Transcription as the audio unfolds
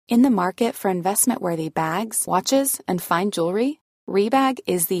In the market for investment-worthy bags, watches, and fine jewelry, Rebag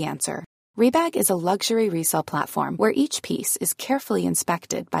is the answer. Rebag is a luxury resale platform where each piece is carefully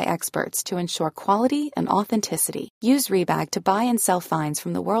inspected by experts to ensure quality and authenticity. Use Rebag to buy and sell finds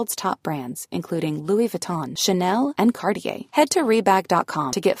from the world's top brands, including Louis Vuitton, Chanel, and Cartier. Head to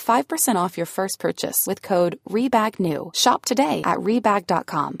Rebag.com to get 5% off your first purchase with code REBAGNEW. Shop today at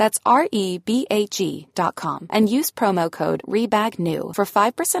Rebag.com. That's REBAG.com. And use promo code REBAGNEW for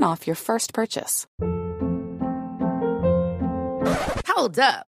 5% off your first purchase. Hold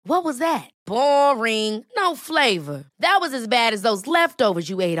up. What was that? Boring. No flavor. That was as bad as those leftovers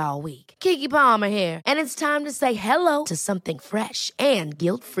you ate all week. Keke Palmer here. And it's time to say hello to something fresh and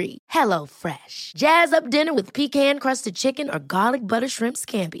guilt-free. Hello Fresh. Jazz up dinner with pecan-crusted chicken or garlic butter shrimp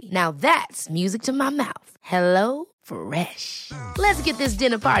scampi. Now that's music to my mouth. Hello Fresh. Let's get this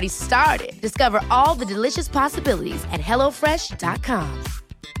dinner party started. Discover all the delicious possibilities at HelloFresh.com.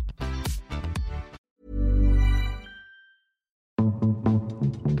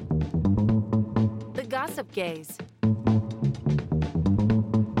 Gossip Gaze.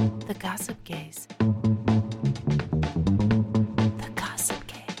 The Gossip Gaze. The Gossip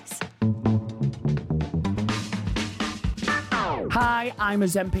Gaze. Hi, I'm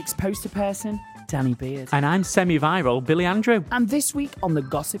Ozempic's poster person, Danny Beard. And I'm semi-viral, Billy Andrew. And this week on the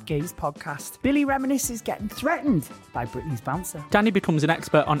Gossip Gaze podcast, Billy reminisces getting threatened by Britney's bouncer. Danny becomes an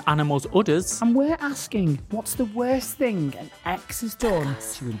expert on animals' udders. And we're asking, what's the worst thing an ex has done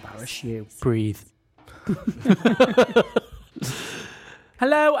to embarrass you? Breathe.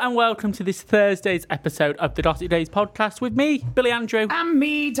 Hello and welcome to this Thursday's episode of the Gossip Days podcast with me, Billy Andrew. And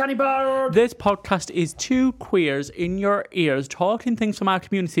me, Danny Bird. This podcast is two queers in your ears talking things from our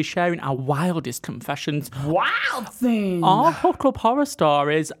community, sharing our wildest confessions, wild things, our hookup horror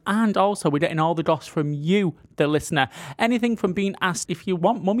stories, and also we're getting all the goss from you, the listener. Anything from being asked if you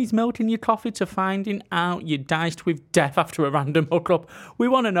want mummy's milk in your coffee to finding out you're diced with death after a random hookup. We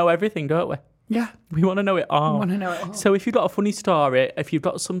want to know everything, don't we? Yeah. We want to know it all. We want to know it all. So if you've got a funny story, if you've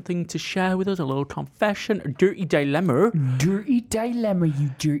got something to share with us, a little confession, a dirty dilemma. Dirty dilemma,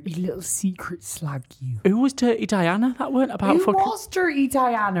 you dirty little secret slag, you. Who was Dirty Diana? That weren't about Who was Dirty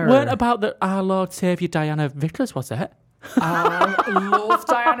Diana? Weren't about our Lord Saviour Diana Vickers, was it? I love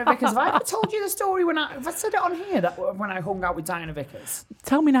Diana Vickers. Have I ever told you the story have I said it on here, that when I hung out with Diana Vickers?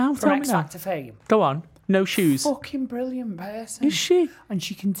 Tell me now. From X Factor fame. Go on. No shoes. Fucking brilliant person. Is she? And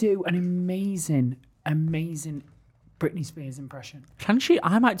she can do an amazing Britney Spears impression. Can she?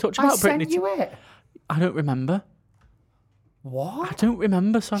 I might touch about Britney. I sent you it. I don't remember. What? I don't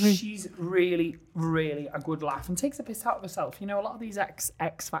remember, sorry. She's really, really a good laugh and takes a piss out of herself. You know, a lot of these X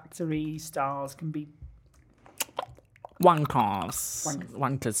Factory stars can be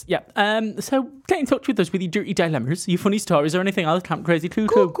Wankers. Yeah. So get in touch with us with your dirty dilemmas, your funny stories, or anything else, Camp Crazy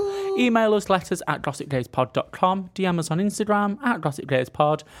Cuckoo. Email us letters at gossipdayspod.com, DM us on Instagram at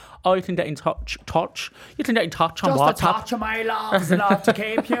gossipdayspod, or you can get in touch. You can get in touch on WhatsApp. Just a touch of my love to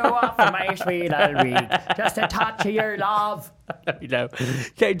keep you up for my sweet little week. Just a touch of your love. You know,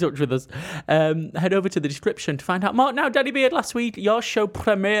 get in touch with us. Head over to the description to find out more. Now, Danny Beard, last week your show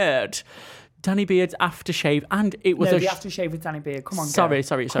premiered. Danny Beard's aftershave, and it was the aftershave with Danny Beard. Come on, Sorry.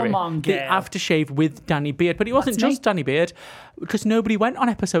 Come on, girl. The aftershave with Danny Beard, but it wasn't just Danny Beard, because nobody went on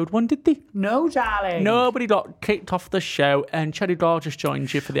episode 1, did they? No, darling. Nobody got kicked off the show, and Cherry Gorgeous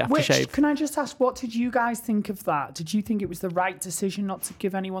joined you for the aftershave. Can I just ask, what did you guys think of that? Did you think it was the right decision not to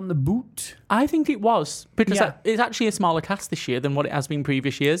give anyone the boot? I think it was, because it's actually a smaller cast this year than what it has been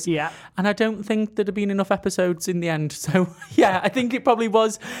previous years. Yeah. And I don't think there'd have been enough episodes in the end. So, yeah, I think it probably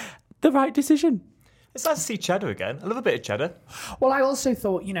was the right decision. It's nice to see Cheddar again. I love a bit of Cheddar. Well, I also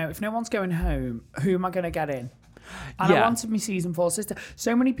thought, if no one's going home, who am I going to get in? And I wanted my season 4 sister.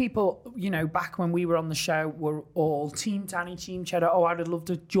 So many people, back when we were on the show, were all Team Danny, Team Cheddar. Oh, I'd have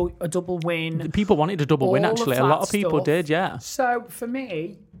loved a double win. People wanted a double win, actually. A lot of people did, yeah. So for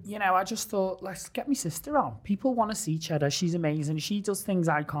me, I just thought, let's get my sister on. People want to see Cheddar. She's amazing. She does things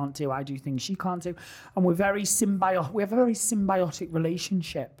I can't do. I do things she can't do. And we have a very symbiotic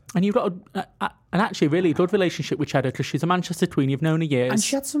relationship. And you've got an actually really good relationship with Cheddar, because she's a Manchester Queen. You've known her years. And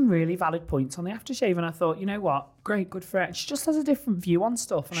she had some really valid points on the aftershave. And I thought, you know what? Great, good for her. And she just has a different view on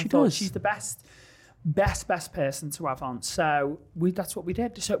stuff. And I thought she's the best person to have on. So that's what we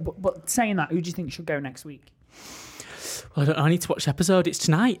did. So, but saying that, who do you think should go next week? Well, I don't know. I need to watch the episode. It's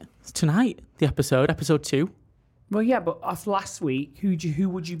tonight. The episode 2. Well, yeah, but after last week, who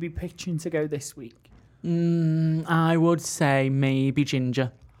would you be pitching to go this week? I would say maybe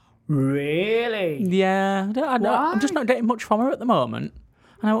Ginger. Really? Yeah. I'm just not getting much from her at the moment.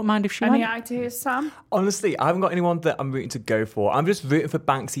 And I wouldn't mind if she Any went. ideas, Sam? Honestly, I haven't got anyone that I'm rooting to go for. I'm just rooting for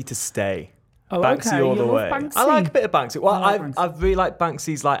Banksy to stay. Oh, Banksy okay. all You the love way. Banksy? I like a bit of Banksy. Well, I like Banksy. I've really liked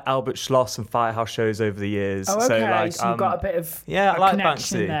Banksy's like Albert Schloss and Firehouse shows over the years. Oh, okay. So, So you've got a bit of yeah, I a like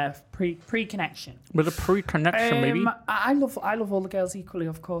connection Banksy. there, pre-connection. With a pre-connection, maybe. I love all the girls equally.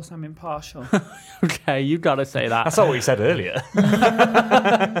 Of course, I'm impartial. Okay, you got to say that. That's not what you said earlier.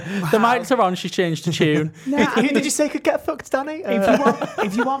 The mics are on, she's changed the tune. Who did you say could get fucked, Danny?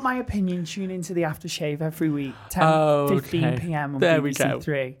 If you want my opinion, tune into the aftershave every week, 10:15 p.m. on There BBC we go.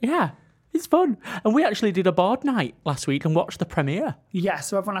 Three. Yeah, it's fun. And we actually did a board night last week and watched the premiere. Yeah,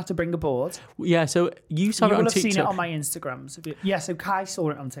 so everyone had to bring a board. Yeah, so you saw You it will on have TikTok. seen it on my Instagrams. Yeah, so Kai saw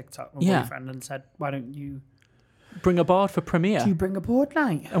it on TikTok, my Yeah. boyfriend, and said, "Why don't you Bring a board for premiere. do you bring a board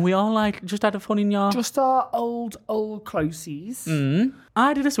night?" And we all like just had a fun in your... Just our old closies.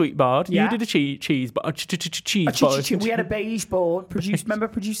 I did a sweet board. Yeah. You did a cheese board. Cheese A board. We had a beige board. Remember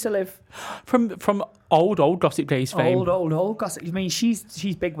Producer Liv? From old Gossip Days fame. Old gossip. I mean, she's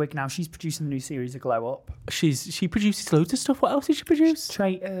bigwig now. She's producing the new series of Glow Up. She produces loads of stuff. What else did she produce?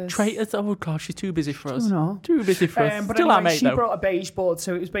 Traitors. Oh god, she's too busy for us. know. Too busy for us. But Still anyway, our mate she though. brought a beige board,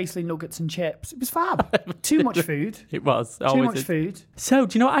 so it was basically nuggets and chips. It was fab. Too much food. It was. Too Always much is. food. So,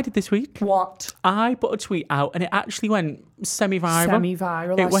 do you know what I did this week? What? I put a tweet out and it actually went semi-viral.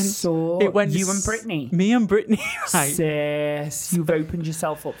 Semi-viral. I saw. It went. You and Brittany. Me and Brittany. Right. Sis, you've opened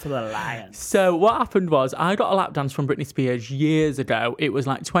yourself up for the lions. So what happened was I got a lap dance from Britney Spears years ago. It was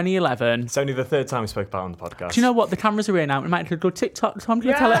like 2011. It's only the third time we spoke about it on the podcast. Do you know what? The cameras are in now. We might have to go TikTok, so I'm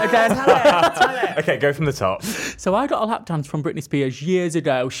going to tell it again. Tell it. Okay, go from the top. So I got a lap dance from Britney Spears years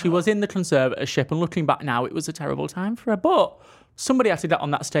ago. She was in the conservatorship, and looking back now, it was a terrible time for her. But somebody had to get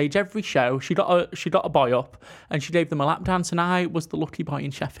on that stage every show. She got a boy up, and she gave them a lap dance, and I was the lucky boy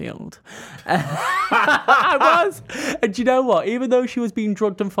in Sheffield. I was. And do you know what? Even though she was being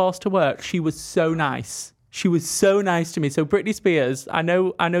drugged and forced to work, she was so nice. She was so nice to me. So Britney Spears, I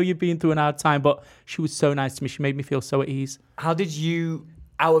know you've been through an hard time, but she was so nice to me. She made me feel so at ease. How did you,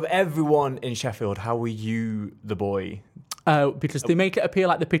 out of everyone in Sheffield, how were you the boy? Because they make it appear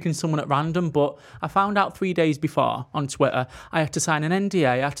like they're picking someone at random, but I found out 3 days before on Twitter, I had to sign an NDA,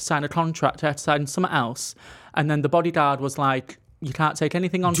 I had to sign a contract, I had to sign something else, and then the bodyguard was like, you can't take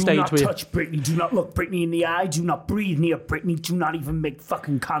anything on Do stage not with... touch Britney. Do not look Britney in the eye. Do not breathe near Britney. Do not even make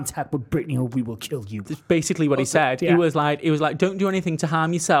fucking contact with Britney or we will kill you. That's basically what he said. Yeah. He was like, don't do anything to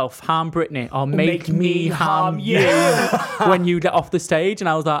harm yourself, harm Britney, or make me harm you when you get off the stage. And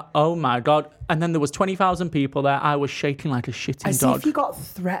I was like, oh my God. And then there was 20,000 people there. I was shaking like a shitting As dog. if you got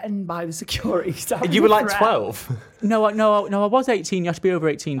threatened by the security staff. You were like 12. No, I was 18. You have to be over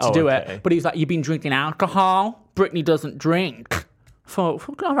 18 to do okay. it. But he was like, you've been drinking alcohol? Britney doesn't drink. I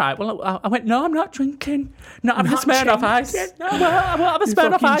thought, all right. Well, I went, no, I'm not drinking. Not having a Smirnoff Ice. No, I won't have a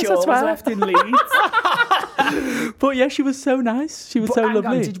Smirnoff Ice, I swear. left in Leeds. But yeah, she was so nice. She was so hang on,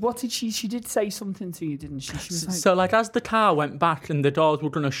 lovely. what did she did say something to you, didn't she? She was like, So, like, as the car went back and the doors were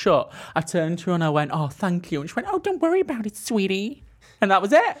going to shut, I turned to her and I went, oh, thank you. And she went, oh, don't worry about it, sweetie. And that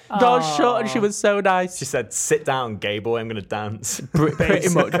was it. Doors shut and she was so nice. She said, sit down, gay boy, I'm going to dance. Pretty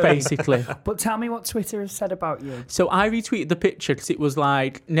much, basically. but tell me what Twitter has said about you. So I retweeted the picture because it was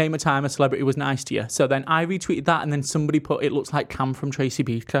like, name a time a celebrity was nice to you. So then I retweeted that and then somebody put, it looks like Cam from Tracy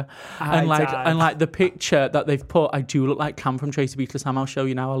Beaker. And like the picture that they've put, I do look like Cam from Tracy Beaker. Sam, I'll show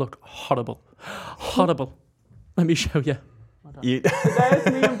you now. I look horrible. Horrible. Let me show you. There's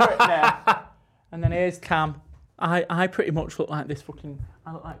me and Brittany. And then here's Cam. I pretty much look like this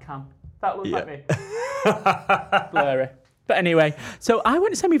I look like Cam. That looks like me. Blurry. But anyway, so I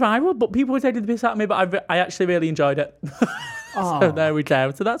went semi-viral, but people were taking the piss out of me, but I actually really enjoyed it. So there we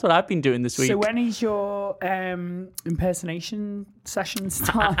go. So that's what I've been doing this week. So when is your impersonation sessions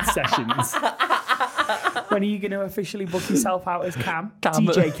start? Sessions? When are you going to officially book yourself out as Cam?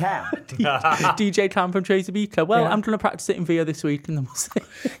 DJ Cam. DJ Cam from Tracy Beaker. Well, Yeah. I'm going to practice it in VIA this week and then we'll see.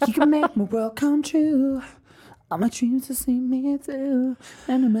 You can make my world come true. All my dreams to see me through.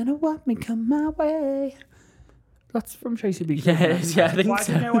 And no matter what may come my way. That's from Tracy Beaker. Yes, yeah, I think Why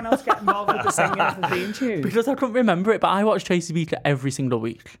so. did no one else get involved with the singing of the theme tune? Because I couldn't remember it, but I watch Tracy Beaker every single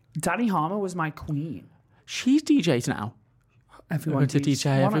week. Danny Harmer was my queen. She's DJs now. Everyone's a DJ.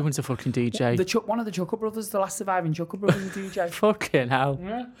 Everyone's a fucking DJ. One of the Chuckle Brothers, the last surviving Chuckle Brothers, is a DJ. Fucking hell.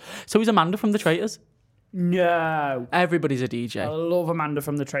 Yeah. So is Amanda from The Traitors. No. Everybody's a I DJ. love Amanda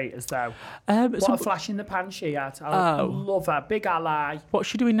from The Traitors, though. What a flash in the pan she had. I love her. Big ally. What's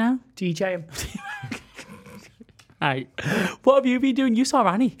she doing now? DJing. Right. What have you been doing? You saw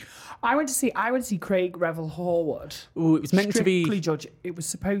Annie. I went to see Craig Revel Horwood. Ooh, it was meant to be... Strictly Judge. It was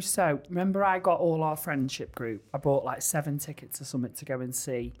supposed to... Remember I got all our friendship group? I bought like 7 tickets or something to go and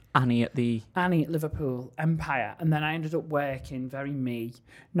see Annie at Liverpool, Empire. And then I ended up working, very me,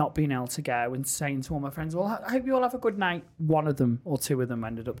 not being able to go and saying to all my friends, well, I hope you all have a good night. One of them or 2 of them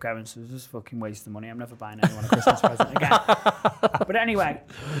ended up going, so it was just fucking waste of money. I'm never buying anyone a Christmas present again. But anyway,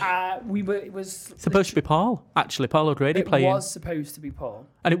 it was... Supposed to be Paul, actually. Paul O'Grady playing. It was supposed to be Paul.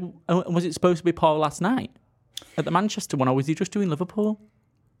 And was it supposed to be Paul last night at the Manchester one, or was he just doing Liverpool?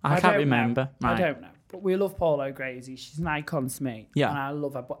 I can't remember. Right. I don't know. But we love Paul O'Grady. She's an icon to me. Yeah. And I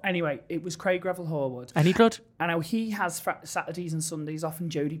love her. But anyway, it was Craig Revel Horwood. Any good? I know he has Saturdays and Sundays off,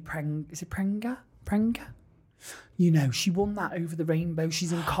 and Jodie Prenger? You know, she won that Over the Rainbow.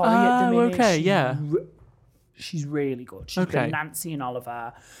 She's in Corrie at the minute. Okay, yeah. She's really good. She's done Nancy and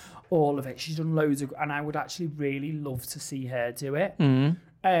Oliver, all of it. She's done loads of... And I would actually really love to see her do it.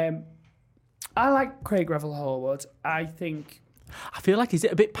 I like Craig Revel Horwood. I think... I feel like, is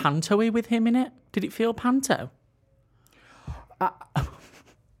it a bit panto-y with him in it? Did it feel panto?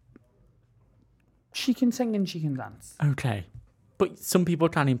 She can sing and she can dance. Okay. But some people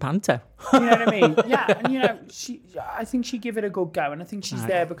can in panto. You know what I mean? Yeah, and you know, I think she give it a good go, and I think she's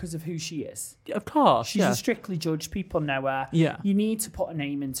there because of who she is. Of course, she's a Strictly Judge. People know her. Yeah. You need to put a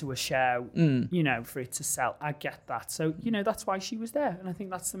name into a show, you know, for it to sell. I get that. So, you know, that's why she was there, and I think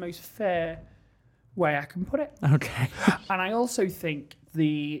that's the most fair way I can put it. Okay. And I also think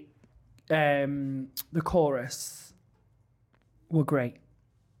the chorus were great.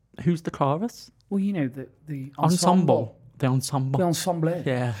 Who's the chorus? Well, you know, the ensemble. The ensemble.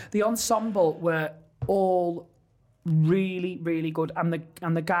 Yeah. The ensemble were all really, really good. And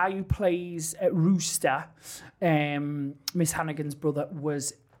the guy who plays Rooster, Miss Hannigan's brother,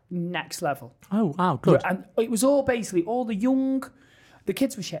 was next level. Oh, wow, good. And it was all basically all the young... The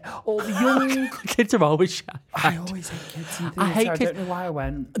kids were shit. All the young... Kids are always shit. I always hate kids in theatre. I hate kids. I don't know why I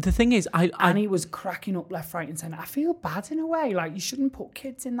went. The thing is, Annie was cracking up left, right and centre. I feel bad in a way. Like, you shouldn't put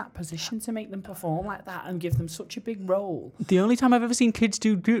kids in that position to make them perform like that and give them such a big role. The only time I've ever seen kids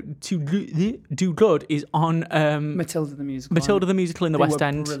do good is on... Matilda the Musical. Matilda the Musical in the West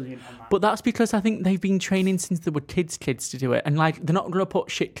End. Brilliant on that. But that's because I think they've been training since they were kids to do it. And, like, they're not going to put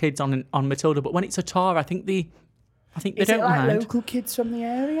shit kids on Matilda. But when it's a tour, I think they is don't it like mind. Local kids from the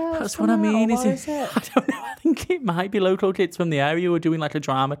area? That's what I mean. Is it? I don't know. I think it might be local kids from the area who are doing like a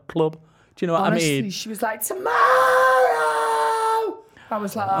drama club. Do you know what I mean? She was like, tomorrow. I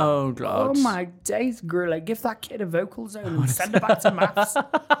was like, oh God, oh my days, girl! Like, give that kid a vocal zone and send her back to maths.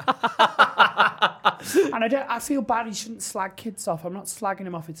 And I feel bad. You shouldn't slag kids off. I'm not slagging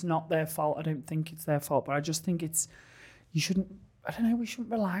them off. It's not their fault. I don't think it's their fault, but I just think you shouldn't. I don't know, we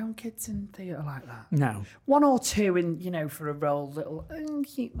shouldn't rely on kids in theatre like that. No. 1 or 2 in, you know, for a role, little,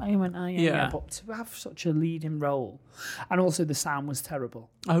 keep moment, but to have such a leading role. And also the sound was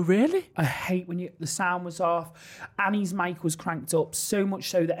terrible. Oh, really? I hate when the sound was off. Annie's mic was cranked up, so much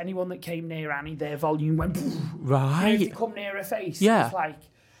so that anyone that came near Annie, their volume went... Right. And if they come near her face, yeah. It was like,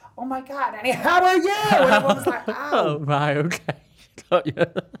 oh my God, Annie, how are you? And everyone's like, ow. Oh, right, okay.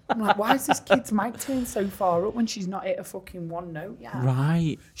 I'm like, why is this kid's mic turned so far up when she's not hit a fucking one note yet?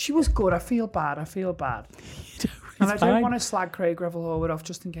 Right. She was good. I feel bad. And I don't want to slag Craig Revel Horwood off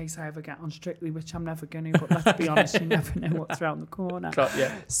just in case I ever get on Strictly, which I'm never going to, but let's be honest, you never know what's around the corner.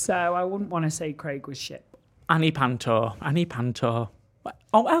 So I wouldn't want to say Craig was shit. Annie Panto.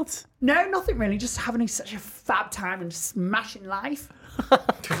 Oh, else? No, nothing really. Just having such a fab time and smashing life.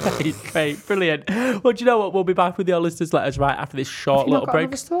 Great, brilliant. Well, do you know what? We'll be back with your listeners' letters right after this short little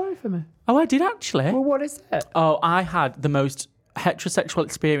break. Have you got another story for me? Oh, I did actually. Well, what is it? Oh, I had the most heterosexual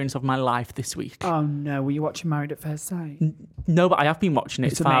experience of my life this week. Oh no, were you watching Married at First Sight? No, but I have been watching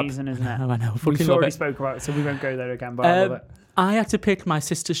it. It's amazing, isn't it? Oh, I know. We've already spoke about it, so we won't go there again, but I love it. I had to pick my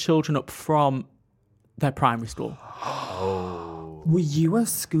sister's children up from their primary school. Were you a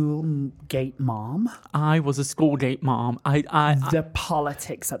school gate mom? I was a school gate mom. The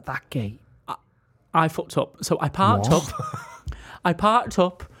politics at that gate. I fucked up. So I parked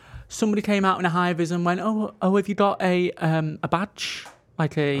up. Somebody came out in a high-vis and went, "Oh, have you got a badge?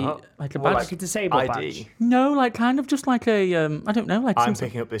 Like a badge? Like a disabled badge? No, like kind of just like a I don't know, like I'm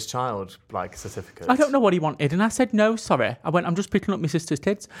picking up this child, like certificate. I don't know what he wanted, and I said no, sorry. I went, I'm just picking up my sister's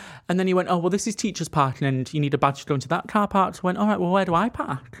kids, and then he went, oh well, this is teachers parking, and you need a badge to go into that car park. So I went, all right, well, where do I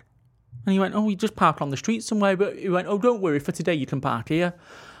park? And he went, oh, you just park on the street somewhere. But he went, oh, don't worry, for today you can park here.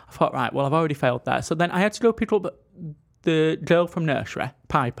 I thought, right, well, I've already failed there. So then I had to go pick up the girl from nursery,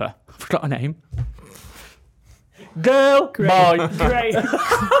 Piper. I forgot her name. Girl, boy.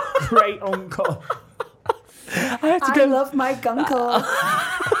 Great uncle. I love my gunkle.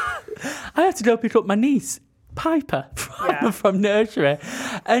 I had to go pick up my niece, Piper, from nursery.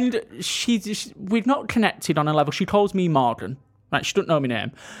 And we've not connected on a level. She calls me Morgan. Right, she doesn't know my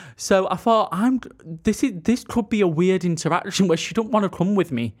name. So I thought, this could be a weird interaction where she don't want to come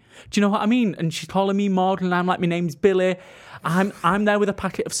with me. Do you know what I mean? And she's calling me Morgan, and I'm like, my name's Billy. I'm there with a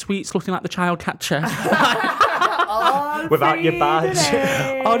packet of sweets looking like the child catcher. Without your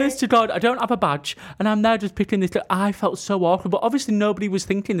badge. Honest to God, I don't have a badge, and I'm there just picking this. I felt so awkward, but obviously nobody was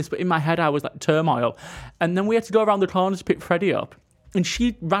thinking this, but in my head I was like turmoil. And then we had to go around the corner to pick Freddie up, and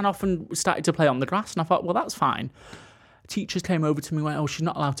she ran off and started to play on the grass, and I thought, well, that's fine. Teachers came over to me and went, oh, she's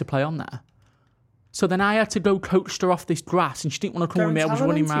not allowed to play on there. So then I had to go coach her off this grass, and she didn't want to come with me. I was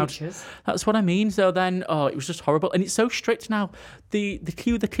running around. Teachers. That's what I mean. So then, it was just horrible. And it's so strict now. They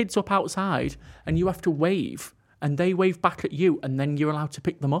queue the kids up outside, and you have to wave, and they wave back at you, and then you're allowed to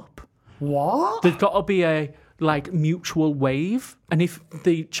pick them up. What? There's got to be a mutual wave, and if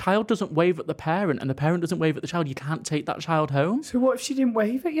the child doesn't wave at the parent and the parent doesn't wave at the child, you can't take that child home. So what if she didn't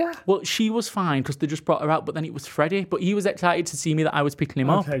wave at you? Well, she was fine because they just brought her out, but then it was Freddie. But he was excited to see me that I was picking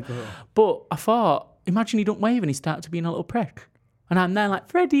him up. Okay, cool. But I thought, imagine he don't wave and he starts to be a little prick, and I'm there like,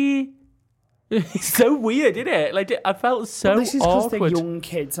 Freddie. It's so weird, isn't it? Like, I felt so awkward. This is because they're young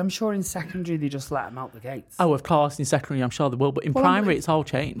kids. I'm sure in secondary they just let them out the gates. Oh, of course, in secondary I'm sure they will, but in primary it's all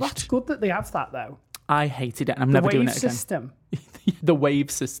changed. That's good that they have that, though. I hated it, and I'm never doing it again. The wave system. The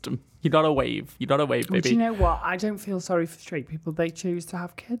wave system. You gotta wave. You gotta wave, baby. Well, do you know what? I don't feel sorry for straight people. They choose to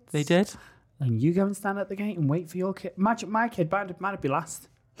have kids. They did. And you go and stand at the gate and wait for your kid. Imagine my kid might be last.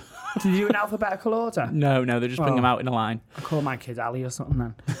 Did you do an alphabetical order? No, they just bring them out in a line. I call my kid Ali or something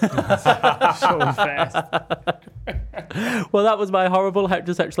then. So fast. Well, that was my horrible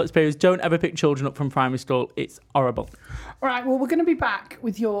heterosexual experience. Don't ever pick children up from primary school. It's horrible. All right, well, we're going to be back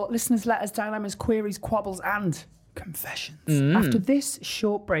with your listeners' letters, dilemmas, queries, quabbles, and confessions after this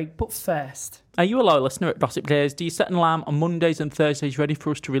short break. But first, are you a loyal listener at Gossip Days? Do you set an alarm on Mondays and Thursdays ready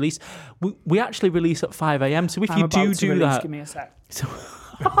for us to release? We actually release at 5 a.m. So if you do that, give me a sec.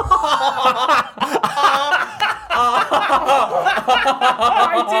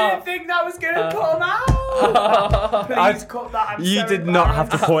 I didn't think that was going to come out. Please cut that. You did not have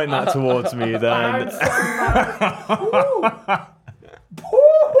to point that towards me then.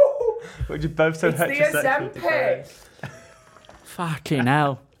 We're both so heterosexual. It's the Ozempic. Fucking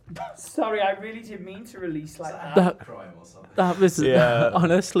hell. Sorry, I really didn't mean to release like that. That was,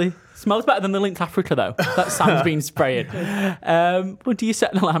 honestly. Smells better than the Link Africa, though. That Sam's been spraying. Well, do you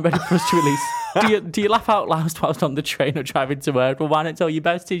set an alarm ready for us to release? Do you laugh out loud whilst on the train or driving to work? Well, why not tell your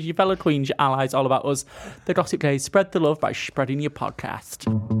besties, your fellow queens, your allies, all about us? The Gossip Days. Spread the love by spreading your podcast.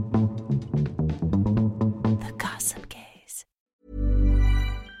 The Gossip Gaze.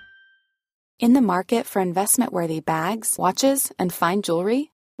 In the market for investment-worthy bags, watches, and fine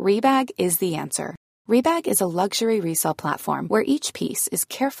jewelry, Rebag is the answer. Rebag is a luxury resale platform where each piece is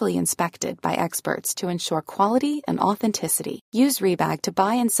carefully inspected by experts to ensure quality and authenticity. Use Rebag to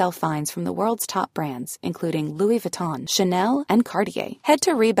buy and sell finds from the world's top brands, including Louis Vuitton, Chanel, and Cartier. Head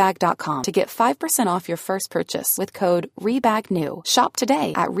to Rebag.com to get 5% off your first purchase with code REBAGNEW. Shop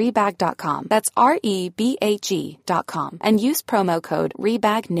today at Rebag.com. That's REBAG.com. And use promo code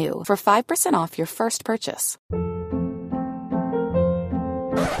REBAGNEW for 5% off your first purchase.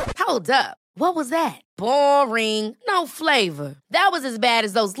 Hold up. What was that? Boring. No flavor. That was as bad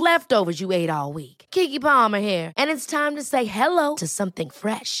as those leftovers you ate all week. Keke Palmer here. And it's time to say hello to something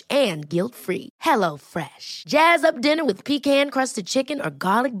fresh and guilt-free. Hello Fresh. Jazz up dinner with pecan-crusted chicken or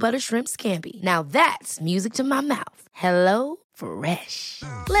garlic butter shrimp scampi. Now that's music to my mouth. Hello Fresh.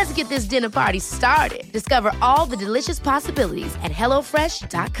 Let's get this dinner party started. Discover all the delicious possibilities at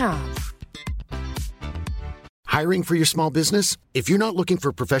HelloFresh.com. Hiring for your small business? If you're not looking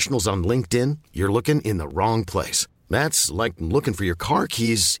for professionals on LinkedIn, you're looking in the wrong place. That's like looking for your car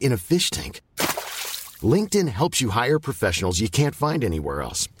keys in a fish tank. LinkedIn helps you hire professionals you can't find anywhere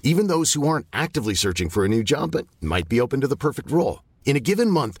else, even those who aren't actively searching for a new job but might be open to the perfect role. In a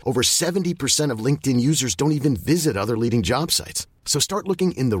given month, over 70% of LinkedIn users don't even visit other leading job sites. So start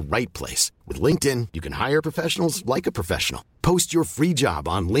looking in the right place. With LinkedIn, you can hire professionals like a professional. Post your free job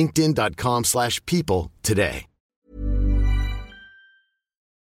on linkedin.com/people today.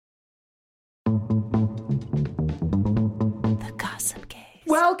 The Gossip Gaze.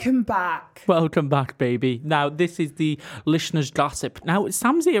 Welcome back. Welcome back, baby. Now, this is the listener's gossip. Now,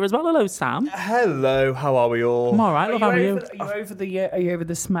 Sam's here as well. Hello, Sam. Hello, how are we all? I'm all right. Love, how are you? Are you over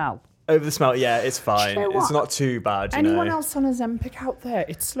the smell? Over the smell, yeah, it's fine. know It's what? not too bad, you Anyone know. else on Ozempic out there?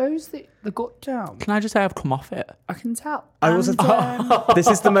 It slows the gut down. Can I just say I've come off it? I can tell. I was This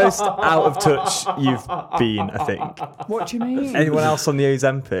is the most out of touch you've been, I think. What do you mean? Anyone else on the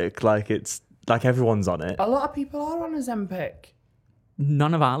Ozempic? Like, it's like everyone's on it. A lot of people are on Ozempic.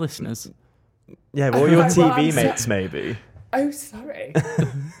 None of our listeners. Yeah, well, your Right, well, TV I'm mates, maybe. Oh, sorry.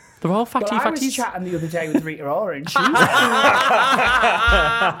 They're all fatty Well, I was fatties. chatting the other day with Rita Ora and she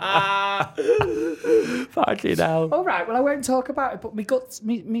Fucking hell. all right, well, I won't talk about it, but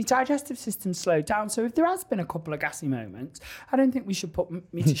my digestive system slowed down. So if there has been a couple of gassy moments, I don't think we should put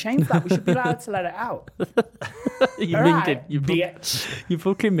me to shame for that. We should be allowed to let it out. You All minged right, it. You bitch. You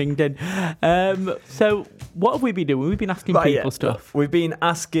fucking minged it. So what have we been doing? We've been asking people stuff. We've been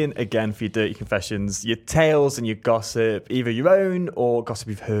asking again for your dirty confessions, your tales and your gossip, either your own or gossip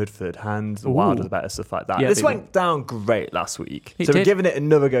you've heard third hand, the wilder the better, stuff like that. Yeah, this they went down great last week. It So we're did. giving it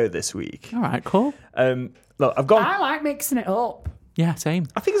another go this week. All right, cool. Look, I've gone. I like mixing it up. Yeah, same.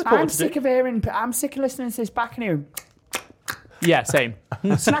 I think it's I'm important to sick do. of hearing. I'm sick of listening to this back and hearing. Yeah, same.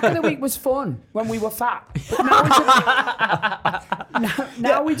 Snack of the week was fun when we were fat, but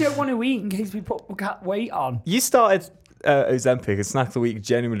now we don't want to eat in case we put weight on. You started Ozempic, and Snack of the Week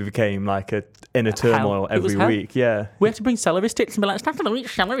genuinely became like a inner turmoil It was every hell. week. Yeah. We had to bring celery sticks and be like, snack of the week,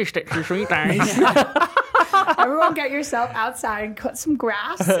 celery sticks this week, guys. Everyone, get yourself outside and cut some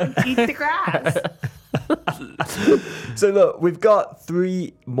grass and eat the grass. So look, we've got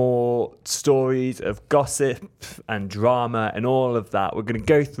 3 more stories of gossip and drama and all of that. We're going to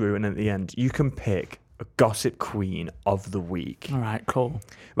go through, and at the end, you can pick a gossip queen of the week. All right, cool.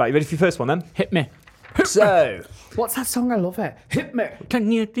 Right, you ready for your first one then? Hit me. So, What's that song? I love it. Hit me. Can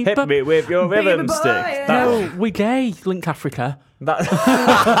you hit me with your rhythm boy, stick. yeah. No, we gay, Link Africa.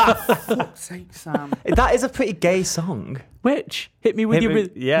 That, Sake, Sam. that is a pretty gay song. Which? Hit me with Hit your me-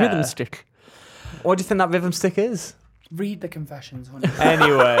 yeah. rhythm stick. What do you think that rhythm stick is? Read the confessions, honey.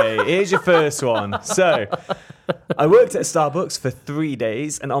 Anyway, here's your first one. So, I worked at Starbucks for 3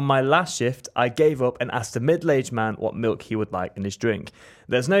 days, and on my last shift, I gave up and asked a middle-aged man what milk he would like in his drink.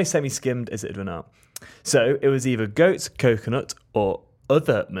 There's no semi-skimmed as it had run out. So, it was either goat, coconut, or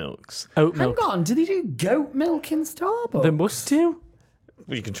other milks. Oat Hang milk. on, do they do goat milk in Starbucks? They must do.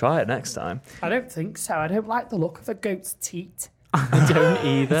 Well, you can try it next time. I don't think so. I don't like the look of a goat's teat. I don't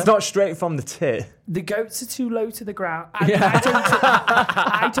either. It's not straight from the tit. The goats are too low to the ground.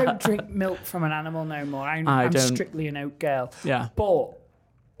 I don't drink milk from an animal no more. I'm don't. strictly an oat girl. Yeah. But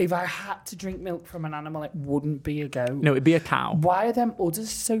if I had to drink milk from an animal, it wouldn't be a goat. No, it'd be a cow. Why are them udders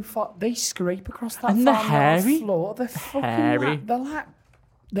so far? They scrape across that And they're farmyard hairy. floor. They're fucking Hairy.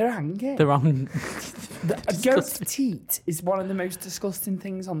 they're hanging. They're on. A goat's teat is one of the most disgusting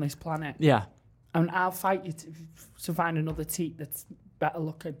things on this planet. Yeah. And I'll fight you to find another teat that's better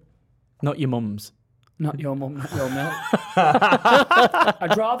looking. Not your mum's. Not your mum, not your milk.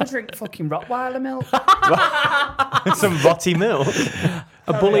 I'd rather drink fucking Rottweiler milk. Some rotty milk.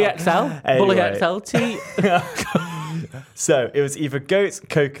 A Bully XL. Bully Anyway. XL tea. So it was either goat,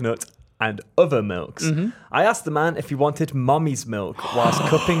 coconut, and other milks. I asked the man if he wanted mommy's milk whilst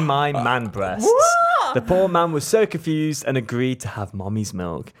cupping my man breasts. The poor man was so confused and agreed to have mommy's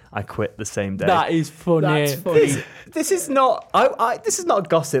milk. I quit the same day. That is funny. That's funny. This is not. This is not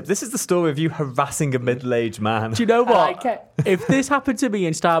gossip. This is the story of you harassing a middle-aged man. Do you know I what? like it. If this happened to me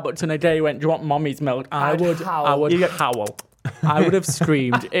in Starbucks and a day went, do you want mommy's milk? I I'd would howl. I would You get- howl. I would have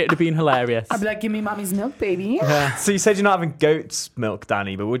screamed. It'd have been hilarious. I'd be like, give me mommy's milk, baby. So you said you're not having goat's milk,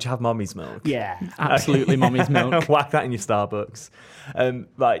 Danny, but would you have mommy's milk? Yeah. Absolutely mommy's milk. Whack that in your Starbucks.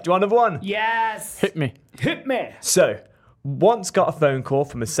 Right, do you want another one? Yes. Hit me. Hit me. So, once got a phone call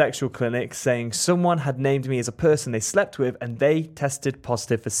from a sexual clinic saying someone had named me as a person they slept with and they tested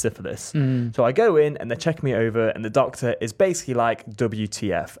positive for syphilis. So I go in and they're checking me over and the doctor is basically like,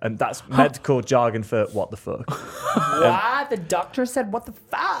 WTF. And that's medical jargon for what the fuck. Why? The doctor said, what the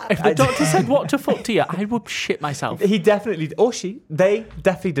fuck? If the doctor said what to fuck to you, I would shit myself. He definitely, or she, they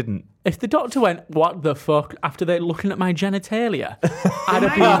definitely didn't. If the doctor went, what the fuck, after they're looking at my genitalia, I'd They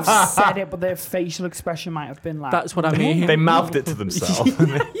have might been, have said it, but their facial expression might have been like, that's what I mean. They mouthed it to themselves.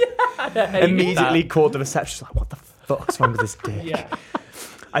 Immediately called the receptionist, like, what the fuck's wrong with this dick? Yeah.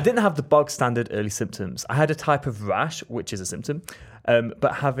 I didn't have the bog standard early symptoms. I had a type of rash, which is a symptom,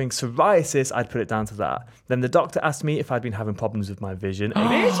 but having psoriasis, I'd put it down to that. Then the doctor asked me if I'd been having problems with my vision.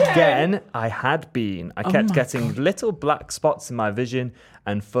 Again, I had been. I kept getting little black spots in my vision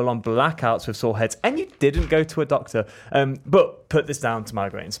and full-on blackouts with sore heads. And you didn't go to a doctor. But put this down to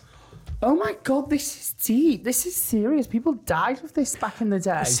migraines. Oh my God, this is deep. This is serious. People died of this back in the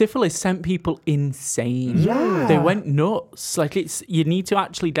day. Syphilis sent people insane. Yeah. They went nuts. Like, you need to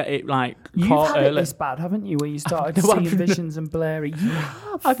actually get it, like, You've caught had it early. this bad, haven't you? Where you started No, seeing I've not. visions and blurry. You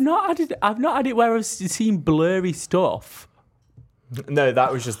have. I've not had it where I've seen blurry stuff. No,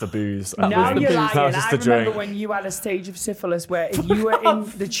 that was just the booze. Now That was you're the lying. That was just I the remember drink. when you had a stage of syphilis where if you were in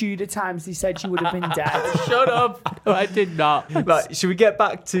the Tudor times, they said you would have been dead. Shut up. No, I did not. Right, should we get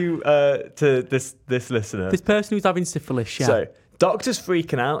back to this listener? This person who's having syphilis, yeah. So, doctor's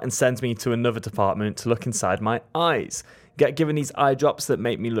freaking out and sends me to another department to look inside my eyes. Get given these eye drops that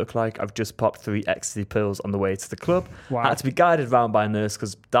make me look like I've just popped 3 ecstasy pills on the way to the club. Wow. I had to be guided around by a nurse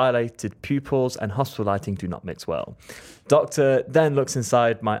because dilated pupils and hospital lighting do not mix well. Doctor then looks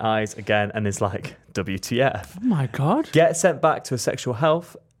inside my eyes again and is like, WTF. Oh my God. Get sent back to a sexual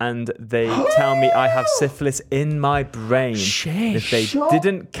health and they tell me I have syphilis in my brain. Shit. If they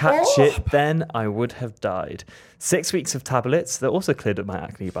didn't catch it, then I would have died. 6 weeks of tablets. That also cleared up my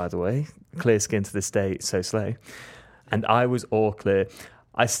acne, by the way. Clear skin to this day, so slay. And I was all clear.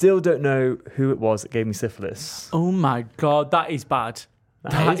 I still don't know who it was that gave me syphilis. Oh my God, that is bad.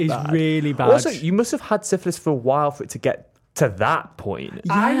 That is bad. really bad. Also, you must have had syphilis for a while for it to get to that point.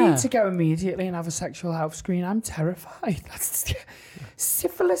 I Yeah. need to go immediately and have a sexual health screen. I'm terrified. That's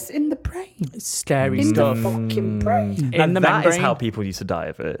syphilis in the brain. It's scary In stuff. the fucking brain. In And the that is membrane. how people used to die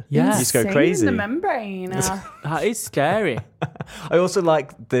of it. Yeah. You just go Insane crazy. in the membrane. That is scary. I also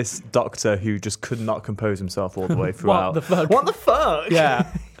like this doctor who just could not compose himself all the way throughout. the fuck? What the fuck?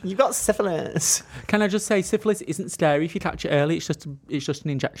 Yeah. You got syphilis. Can I just say, syphilis isn't scary if you catch it early. It's just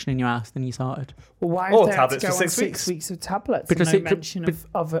an injection in your ass, then you're sorted. Well, why Or have they had to tablets go for on 6 6 weeks. weeks of tablets? Because Because no it could- mention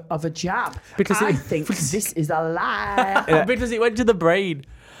of a jab. Because I it- think this is a lie. Because it went to the brain.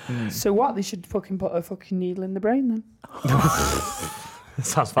 So what? They should fucking put a fucking needle in the brain then.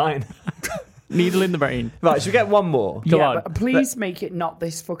 Sounds fine. Needle in the brain. Right, should we get one more? Go yeah, on. but please make it not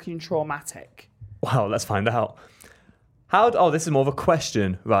this fucking traumatic. Wow, let's find out. This is more of a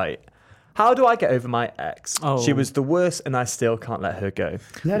question. Right. How do I get over my ex? Oh. She was the worst and I still can't let her go.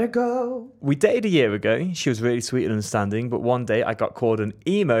 Let her go. We dated a year ago. She was really sweet and understanding, but one day I got called an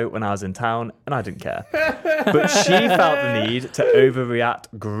emo when I was in town and I didn't care. But she felt the need to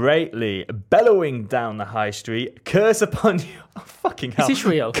overreact greatly, bellowing down the high street, curse upon you. Oh, fucking hell. Is this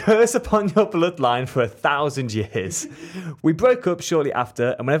real? Curse upon your bloodline for 1,000 years. We broke up shortly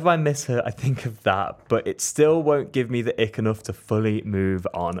after, and whenever I miss her, I think of that, but it still won't give me the ick enough to fully move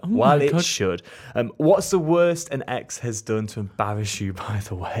on, while my it God. should. What's the worst an ex has done to embarrass you, by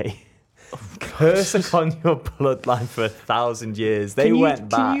the way? Curse upon your bloodline for 1,000 years. They went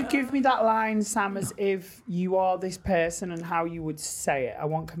back. Can you give me that line, Sam, as if you are this person and how you would say it? I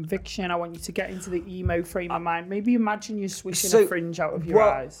want conviction. I want you to get into the emo frame of mind. Maybe imagine you swishing a fringe out of your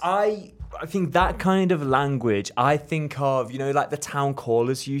eyes. I think that kind of language, I think of, like the town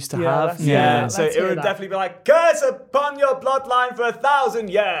callers used to Yeah, have. let's hear that. So Let's it hear would that. definitely be like, curse upon your bloodline for 1,000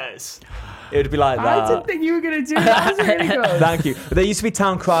 years. It would be like that. I didn't think you were going to do that. That was really good. Thank you. There used to be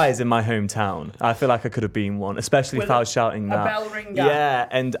town cries in my hometown. I feel like I could have been one, especially With if I was shouting a that. bell ringer. Yeah,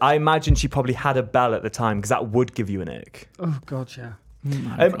 and I imagine she probably had a bell at the time because that would give you an ick. Oh, God, yeah.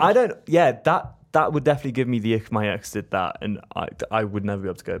 I don't. Yeah, that would definitely give me the ick. My ex did that, and I would never be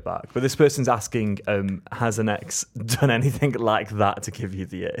able to go back. But this person's asking, has an ex done anything like that to give you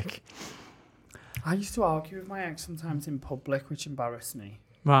the ick? I used to argue with my ex sometimes in public, which embarrassed me.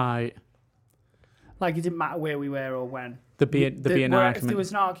 Right. Like, it didn't matter where we were or when. There'd be an If there argument.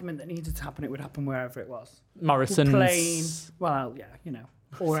 was an argument that needed to happen, it would happen wherever it was. Morrison's. Plain, well, yeah,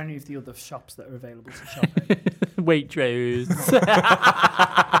 or any of the other shops that are available to shop at. Waitrose.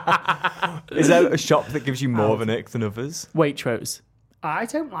 Is there a shop that gives you more of an ick than others? Waitrose. I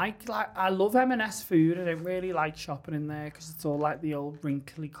don't like I love M&S food. I don't really like shopping in there because it's all like the old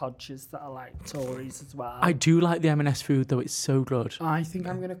wrinkly codgers that are like Tories as well. I do like the M&S food, though. It's so good. I think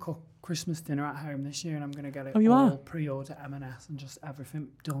I'm going to cook Christmas dinner at home this year and I'm going to get it Oh, you all are? pre-order M&S and just everything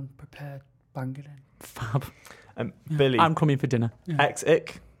done, prepared, bang it in. Fab. Billy, I'm coming for dinner. ex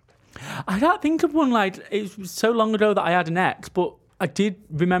ick. I can't think of one, like, it was so long ago that I had an ex, but I did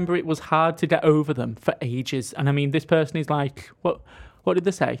remember it was hard to get over them for ages. And I mean, this person is like, what did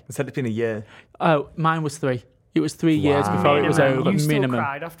they say? I said it's been a year. Oh, mine was 3. It was 3 years before it was over, You still minimum.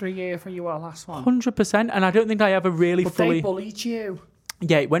 cried after a year for your last one. 100%. And I don't think I ever really But fully... they bullied you.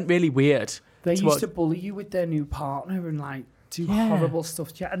 Yeah, it went really weird. They It's used what- to bully you with their new partner and like do horrible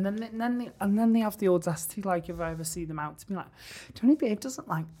stuff to you, and then they have the audacity, like if I ever see them out, to be like, Tony Beard doesn't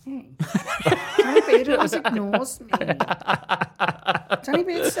like me. Tony Beard always ignores me. Tony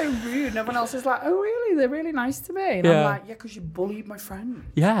Beard's so rude, and everyone else is like, oh really? They're really nice to me, and I'm like, yeah, because you bullied my friend.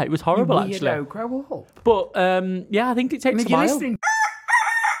 Yeah, it was horrible you actually. Weirdo, grow up. But I think it takes a while. Listening,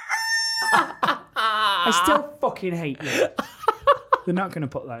 I still fucking hate you. They're not going to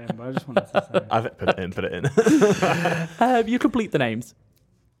put that in, but I just wanted to say. I've put it in. You could bleep the names.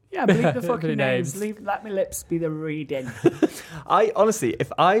 Yeah, bleep the fucking names. Let my lips be the reading. I honestly,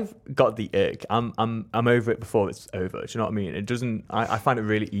 if I've got the ick, I'm over it before it's over. Do you know what I mean? It doesn't. I find it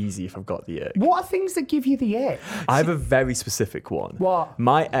really easy if I've got the ick. What are things that give you the ick? I have a very specific one. What?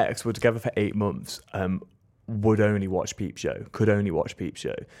 My ex were together for 8 months. Would only watch Peep Show. Could only watch Peep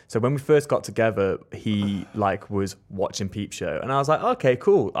Show. So when we first got together, he was watching Peep Show, and I was like, okay,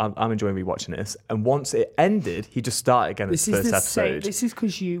 cool. I'm enjoying rewatching this. And once it ended, he just started again at the first episode. This is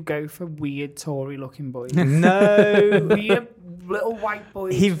because you go for weird Tory-looking boys. No, weird little white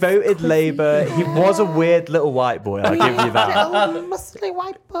boys. he voted Labour. He was a weird little white boy. I'll give you that. Little muscly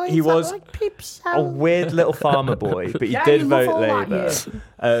white boys. He was like Peep Show. a weird little farmer boy, but he did vote Labour.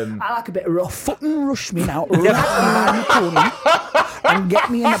 I like a bit of rough. Fucking rush me now. Around the corner and get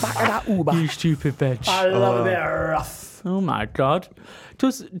me in the back of that Uber. You stupid bitch. I love a bit of rough. Oh my God.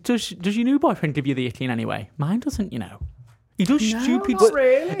 Does your new boyfriend give you the ick in any way? Mine doesn't, you know. He does stupid not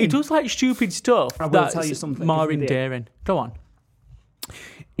really. He does like stupid stuff. I will tell you something. More endearing. Go on.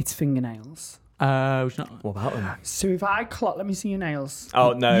 It's fingernails. What about them? So if I let me see your nails.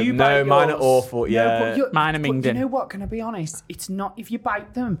 Oh no, mine are awful. Yeah, mine are minged in. You know what? Can I be honest? It's not if you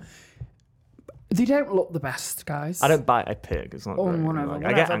bite them. They don't look the best, guys. I don't bite a pig. It's not. Whatever.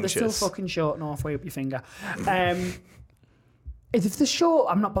 I get anxious. They're still fucking short and halfway up your finger. If they're short,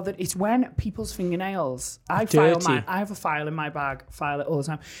 I'm not bothered. It's when people's fingernails. I have a file in my bag. File it all the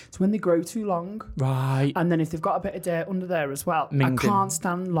time. It's when they grow too long. Right. And then if they've got a bit of dirt under there as well. I can't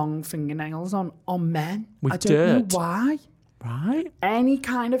stand long fingernails on men. With I don't know why. Right. Any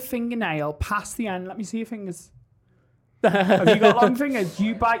kind of fingernail past the end. Let me see your fingers. Have you got long fingers? Do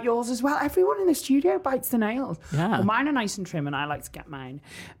you bite yours as well? Everyone in the studio bites the nails. Yeah. Well, mine are nice and trim, and I like to get mine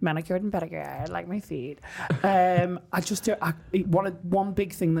manicured and pedicured. I like my feet. I just do. One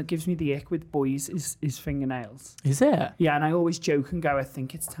big thing that gives me the ick with boys is fingernails. Is it? Yeah, and I always joke and go, I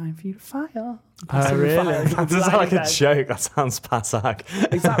think it's time for you to file. Oh, really? That doesn't sound like a joke. That sounds passag.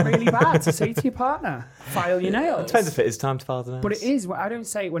 Is that really bad to say to your partner? File your nails. Depends if it is time to file the nails. But it is. I don't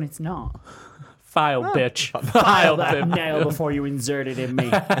say it when it's not. File, bitch. File that nail before you insert it in me.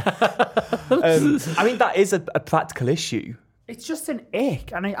 I mean, that is a practical issue. It's just an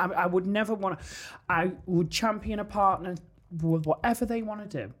ick. And I would never want to... I would champion a partner with whatever they want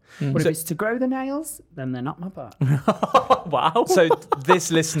to do. But if it's to grow the nails, then they're not my partner. Wow. So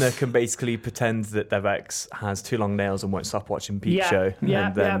this listener can basically pretend that their ex has too long nails and won't stop watching Peep Show.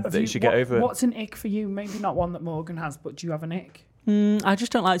 And then they should get over it. What's an ick for you? Maybe not one that Morgan has, but do you have an ick? I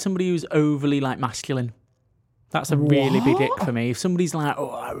just don't like somebody who's overly masculine. That's a really big ick for me. If somebody's like, oh,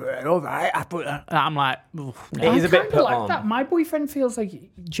 all right, I'm like, no. It is a bit put on. That. My boyfriend feels like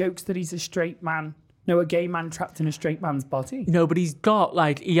he jokes that he's a straight man. No, a gay man trapped in a straight man's body. No, but he's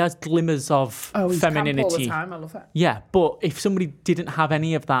got he has glimmers of femininity. Camp all the time. I love it. Yeah, but if somebody didn't have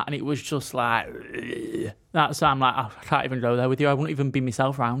any of that and it was just like, I'm like, I can't even go there with you. I wouldn't even be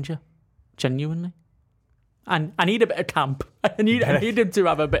myself around you. Genuinely. And I need a bit of camp. I need him to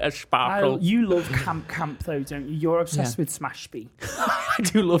have a bit of sparkle. You love camp though, don't you? You're obsessed with Smashby. I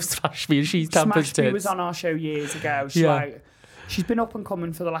do love Smashby, and she's camp as tits. Smashby was on our show years ago. She's been up and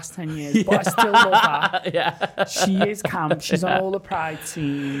coming for the last 10 years, but I still love her. Yeah. She is camp. She's on all the Pride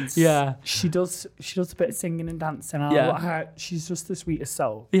scenes. Yeah. She does a bit of singing and dancing. I love her. She's just the sweetest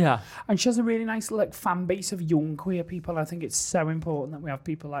soul. Yeah. And she has a really nice fan base of young queer people. I think it's so important that we have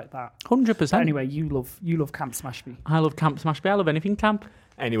people like that. 100%. Anyway, you love Camp Smashby. I love Camp Smashby. I love anything camp.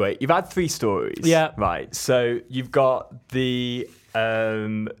 Anyway, you've had 3 stories. Yeah. Right. So you've got the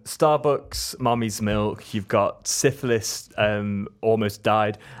Starbucks mommy's milk, you've got syphilis almost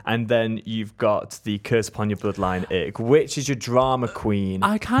died, and then you've got the curse upon your bloodline ick. Which is your drama queen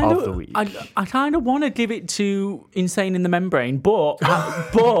of the week? I kind of want to give it to Insane in the Membrane, but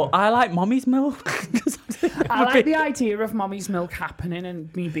I like mommy's milk. I like the idea of mommy's milk happening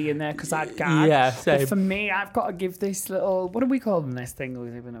and me being there because I'd gag. Yeah, same. But for me, I've got to give this little, what do we call this thing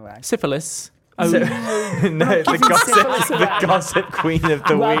we're giving away? Syphilis. No, the gossip queen of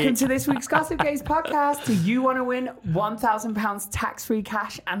the week. Welcome to this week's Gossip Gaze podcast. Do you want to win £1,000 tax-free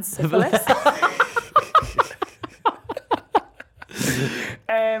cash and syphilis?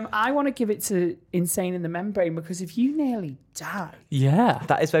 I want to give it to Insane in the Membrane because if you nearly died, Yeah.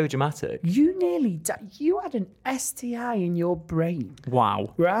 That is very dramatic. you nearly died. You had an STI in your brain,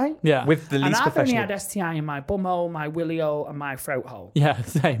 Wow. right? Yeah. With the And least I've only professional. had STI in my bum hole, my willy hole, and my throat hole. Yeah,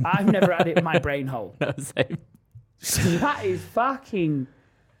 same. I've never had it in my brain hole. No, same. So that is fucking...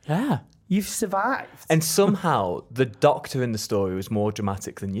 Yeah. You've survived. And somehow the doctor in the story was more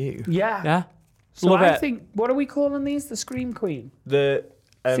dramatic than you. Yeah. Yeah. So Love I it. think, what are we calling these? The Scream Queen? The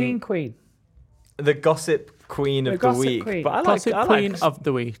Scene Queen? the gossip queen of the gossip week. queen. But I like Gossip I Queen like, of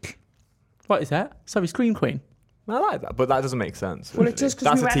the Week. What is that? Sorry, Scream Queen. I like that, but that doesn't make sense. Well, it does 'cause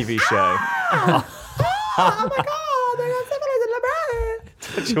That's we a went, TV show. Oh my God, they got syphilis in the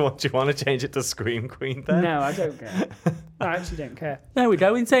brain. do you want to change it to Scream Queen then? No, I don't care. I actually don't care. There we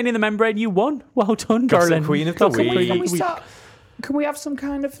go. Insane in the Membrane. You won. Well done, Gossip darling. Queen of the Gossip Week. Queen Can of we the Week. start? Can we have some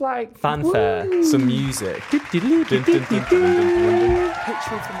kind of like Fanfare, some music. Dun, dun, dun, dun, dun, dun, dun.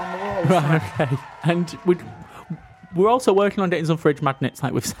 picture of them on the wall? Right, okay. And we're also working on getting some fridge magnets,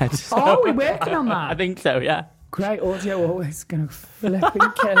 like we've said. So Oh, we're working on that. I think so, yeah. Great audio always going to flipping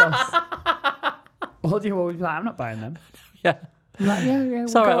kill us. Audio always be like, I'm not buying them. Yeah. I'm like, yeah, we'll,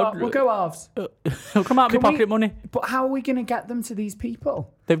 Sorry, we'll go halves. It'll come out of my Can we- pocket money. But how are we going to get them to these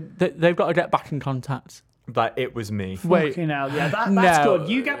people? They've got to get back in contact. Like, it was me. Wait. Fucking hell, yeah, that's No. good.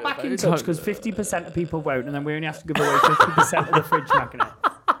 You get back in touch because 50% of people won't, and then we only have to give away 50% of the fridge magnet.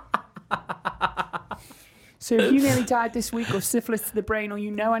 So if you nearly died this week of syphilis to the brain, or you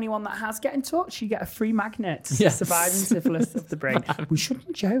know anyone that has, get in touch. You get a free magnet. Yes. Surviving syphilis of the brain. We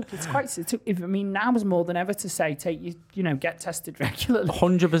shouldn't joke. It's quite. Now is more than ever to say, get tested regularly.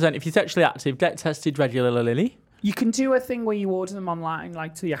 100%. If you're sexually active, get tested regularly. You can do a thing where you order them online,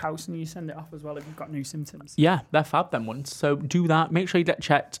 like to your house, and you send it off as well if you've got new symptoms. Yeah, they're fab, them ones. So do that. Make sure you get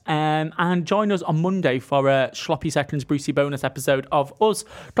checked. And join us on Monday for a Sloppy Seconds Brucey bonus episode of us,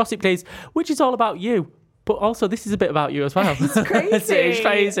 Gossip Days, which is all about you. But also, this is a bit about you as well. It's crazy. It's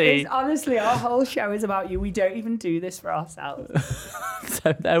crazy. It's, honestly, our whole show is about you. We don't even do this for ourselves.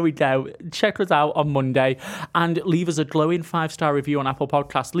 So there we go. Check us out on Monday and leave us a glowing 5-star review on Apple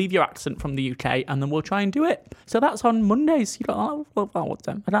Podcasts. Leave your accent from the UK and then we'll try and do it. So that's on Mondays. You don't what's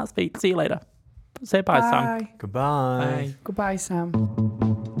them. I can't speak. See you later. Say bye, Sam. Goodbye. Bye. Goodbye, Sam.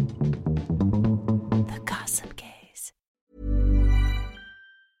 The Gossip Gaze.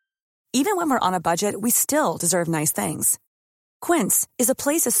 Even when we're on a budget, we still deserve nice things. Quince is a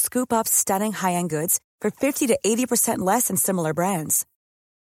place to scoop up stunning high-end goods for 50 to 80% less than similar brands.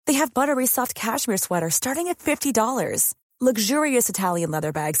 They have buttery soft cashmere sweaters starting at $50, luxurious Italian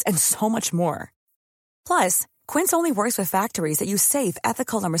leather bags, and so much more. Plus, Quince only works with factories that use safe,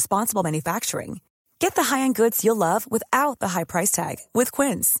 ethical, and responsible manufacturing. Get the high-end goods you'll love without the high price tag with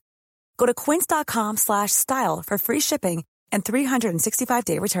Quince. Go to quince.com/style for free shipping and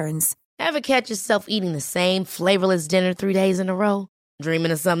 365-day returns. Ever catch yourself eating the same flavorless dinner 3 days in a row?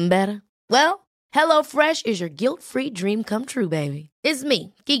 Dreaming of something better? Well, HelloFresh is your guilt-free dream come true, baby. It's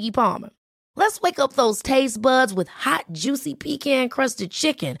me, Keke Palmer. Let's wake up those taste buds with hot, juicy pecan-crusted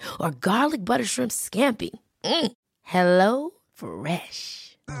chicken or garlic butter shrimp scampi. Hello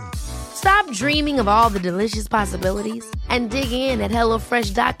Fresh. Stop dreaming of all the delicious possibilities and dig in at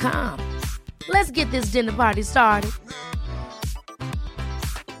HelloFresh.com. Let's get this dinner party started.